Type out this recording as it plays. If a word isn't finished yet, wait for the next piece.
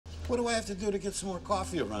What do I have to do to get some more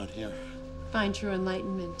coffee around here? Find true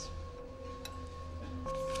enlightenment.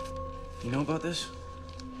 You know about this?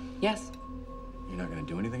 Yes. You're not gonna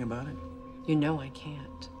do anything about it? You know I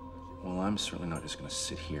can't. Well, I'm certainly not just gonna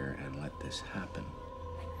sit here and let this happen.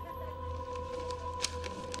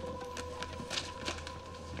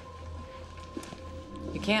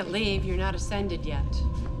 You can't leave. You're not ascended yet.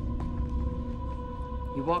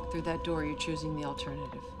 You walk through that door, you're choosing the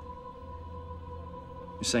alternative.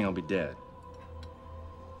 You're saying I'll be dead?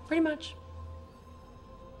 Pretty much.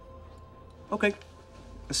 Okay.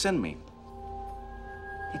 Ascend me.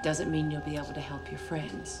 It doesn't mean you'll be able to help your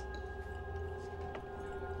friends.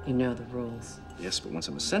 You know the rules. Yes, but once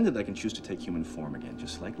I'm ascended, I can choose to take human form again,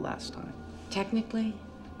 just like last time. Technically,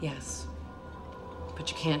 yes.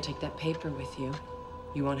 But you can't take that paper with you.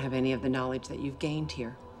 You won't have any of the knowledge that you've gained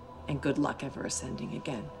here. And good luck ever ascending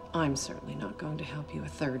again. I'm certainly not going to help you a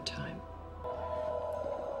third time.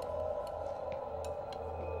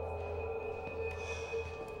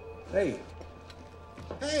 Hey.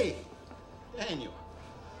 Hey, Daniel.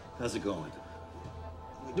 How's it going?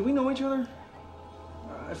 Do we know each other?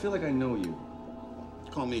 I feel like I know you.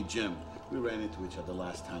 Call me Jim. We ran into each other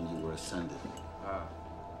last time you were ascended.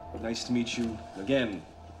 Nice to meet you again.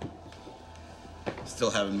 Still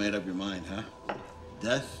haven't made up your mind, huh?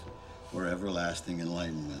 Death or everlasting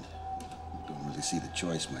enlightenment? Don't really see the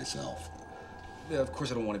choice myself. Yeah, of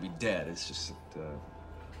course I don't want to be dead. It's just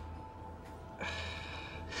that,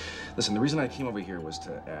 Listen, the reason I came over here was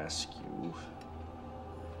to ask you,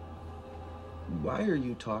 why are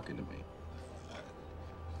you talking to me?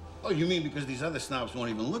 Oh, you mean because these other snobs won't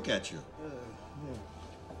even look at you?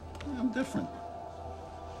 Yeah. I'm different.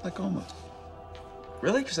 Like Oma.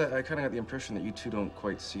 Really? Because I kind of got the impression that you two don't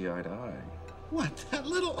quite see eye to eye. What? That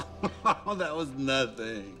little? Oh, that was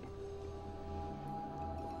nothing.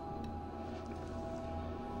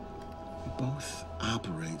 We both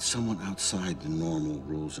operate somewhat outside the normal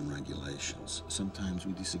rules and regulations. Sometimes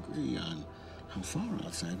we disagree on how far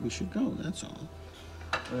outside we should go, that's all.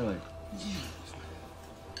 Really?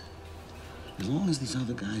 Yeah. As long as these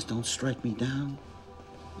other guys don't strike me down,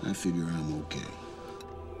 I figure I'm okay.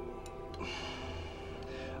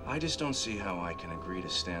 I just don't see how I can agree to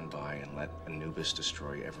stand by and let Anubis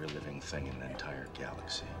destroy every living thing in the entire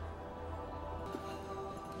galaxy.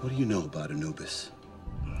 What do you know about Anubis?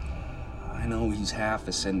 I know he's half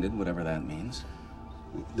ascended, whatever that means.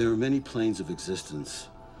 There are many planes of existence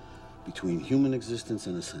between human existence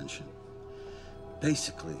and ascension.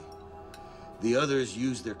 Basically, the others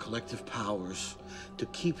use their collective powers to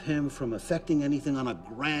keep him from affecting anything on a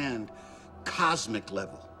grand, cosmic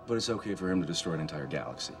level. But it's okay for him to destroy an entire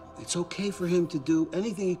galaxy. It's okay for him to do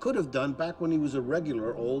anything he could have done back when he was a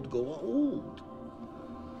regular old Goa'uld.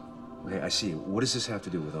 Okay, I see. What does this have to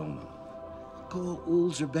do with Oma?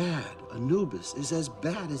 Goa'ulds are bad. Anubis is as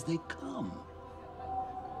bad as they come.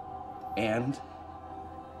 And?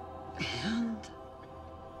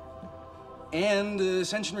 And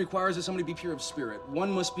Ascension requires that somebody be pure of spirit. One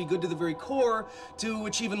must be good to the very core to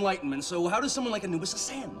achieve enlightenment. So how does someone like Anubis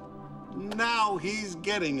ascend? now he's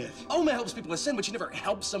getting it. Oma helps people ascend, but she never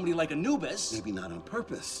helps somebody like Anubis. Maybe not on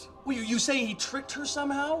purpose. Well, you saying he tricked her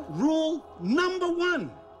somehow? Rule number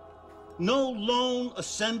 1. No lone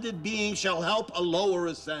ascended being shall help a lower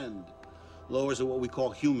ascend. Lowers are what we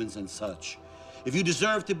call humans and such. If you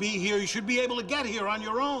deserve to be here, you should be able to get here on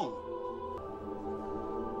your own.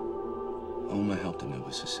 Oma helped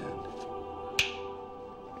Anubis ascend.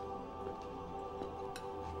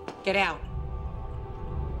 Get out.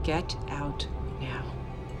 Get out now.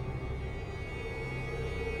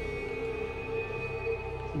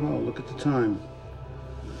 Well, look at the time.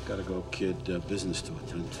 Gotta go, kid. Business to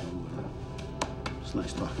attend to. It's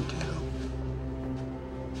nice talking to you, though.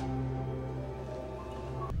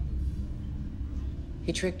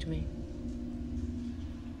 He tricked me.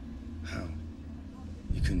 How?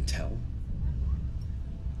 You couldn't tell?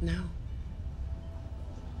 No.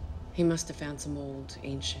 He must have found some old,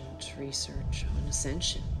 ancient research on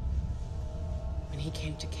Ascension. When he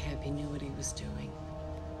came to camp, he knew what he was doing.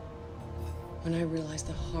 When I realized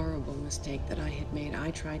the horrible mistake that I had made,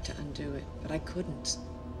 I tried to undo it, but I couldn't.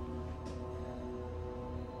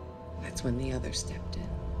 That's when the others stepped in.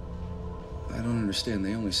 I don't understand.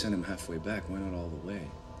 They only sent him halfway back. Why not all the way?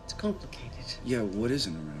 It's complicated. Yeah, what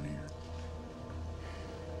isn't around here?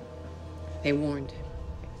 They warned him.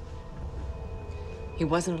 He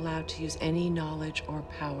wasn't allowed to use any knowledge or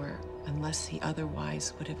power unless he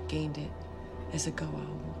otherwise would have gained it as a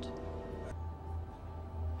Goa'uld.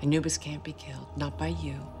 Anubis can't be killed, not by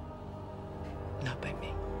you, not by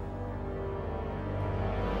me.